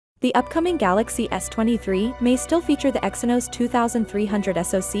The upcoming Galaxy S23 may still feature the Exynos 2300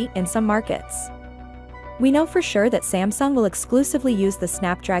 SoC in some markets. We know for sure that Samsung will exclusively use the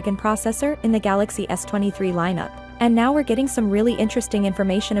Snapdragon processor in the Galaxy S23 lineup, and now we're getting some really interesting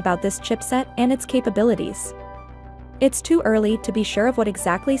information about this chipset and its capabilities. It's too early to be sure of what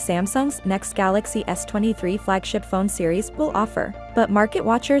exactly Samsung's next Galaxy S23 flagship phone series will offer, but market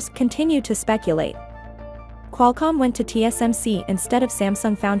watchers continue to speculate. Qualcomm went to TSMC instead of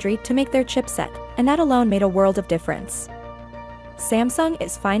Samsung Foundry to make their chipset, and that alone made a world of difference. Samsung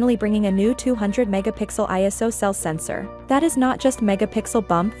is finally bringing a new 200 megapixel ISO cell sensor. That is not just megapixel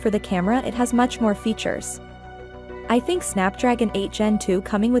bump for the camera, it has much more features. I think Snapdragon 8 Gen 2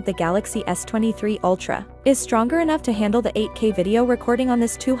 coming with the Galaxy S23 Ultra is stronger enough to handle the 8K video recording on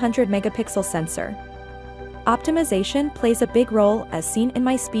this 200 megapixel sensor. Optimization plays a big role, as seen in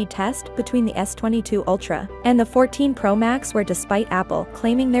my speed test between the S22 Ultra and the 14 Pro Max, where despite Apple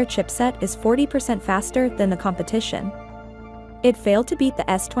claiming their chipset is 40% faster than the competition, it failed to beat the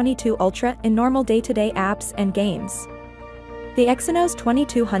S22 Ultra in normal day-to-day apps and games. The Exynos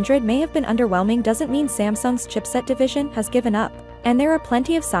 2200 may have been underwhelming doesn't mean Samsung's chipset division has given up, and there are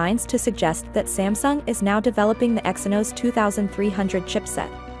plenty of signs to suggest that Samsung is now developing the Exynos 2300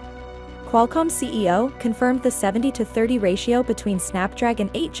 chipset. Qualcomm CEO confirmed the 70-30 ratio between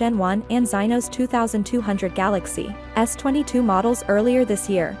Snapdragon 8 Gen 1 and xyno's 2200 Galaxy S22 models earlier this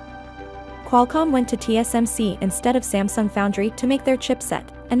year. Qualcomm went to TSMC instead of Samsung Foundry to make their chipset,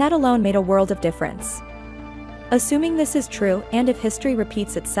 and that alone made a world of difference. Assuming this is true, and if history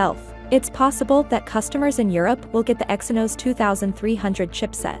repeats itself, it's possible that customers in Europe will get the Exynos 2300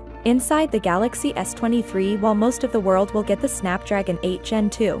 chipset inside the Galaxy S23, while most of the world will get the Snapdragon 8 Gen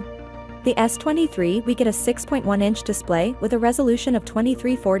 2. The S23 we get a 6.1-inch display with a resolution of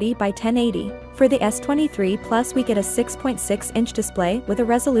 2340 by 1080. For the S23 Plus we get a 6.6-inch display with a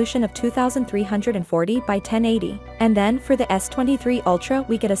resolution of 2340 by 1080. And then for the S23 Ultra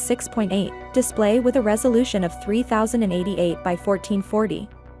we get a 6.8 display with a resolution of 3088 by 1440.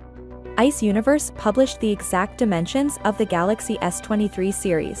 Ice Universe published the exact dimensions of the Galaxy S23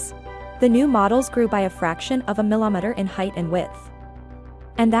 series. The new models grew by a fraction of a millimeter in height and width.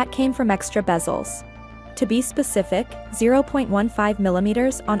 And that came from extra bezels. To be specific, 0.15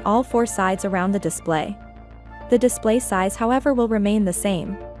 millimeters on all four sides around the display. The display size, however, will remain the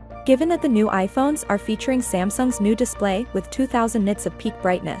same. Given that the new iPhones are featuring Samsung's new display with 2000 nits of peak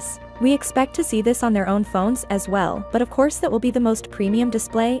brightness, we expect to see this on their own phones as well, but of course that will be the most premium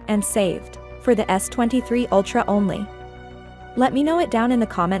display and saved for the S23 Ultra only. Let me know it down in the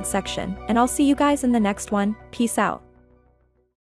comment section, and I'll see you guys in the next one. Peace out.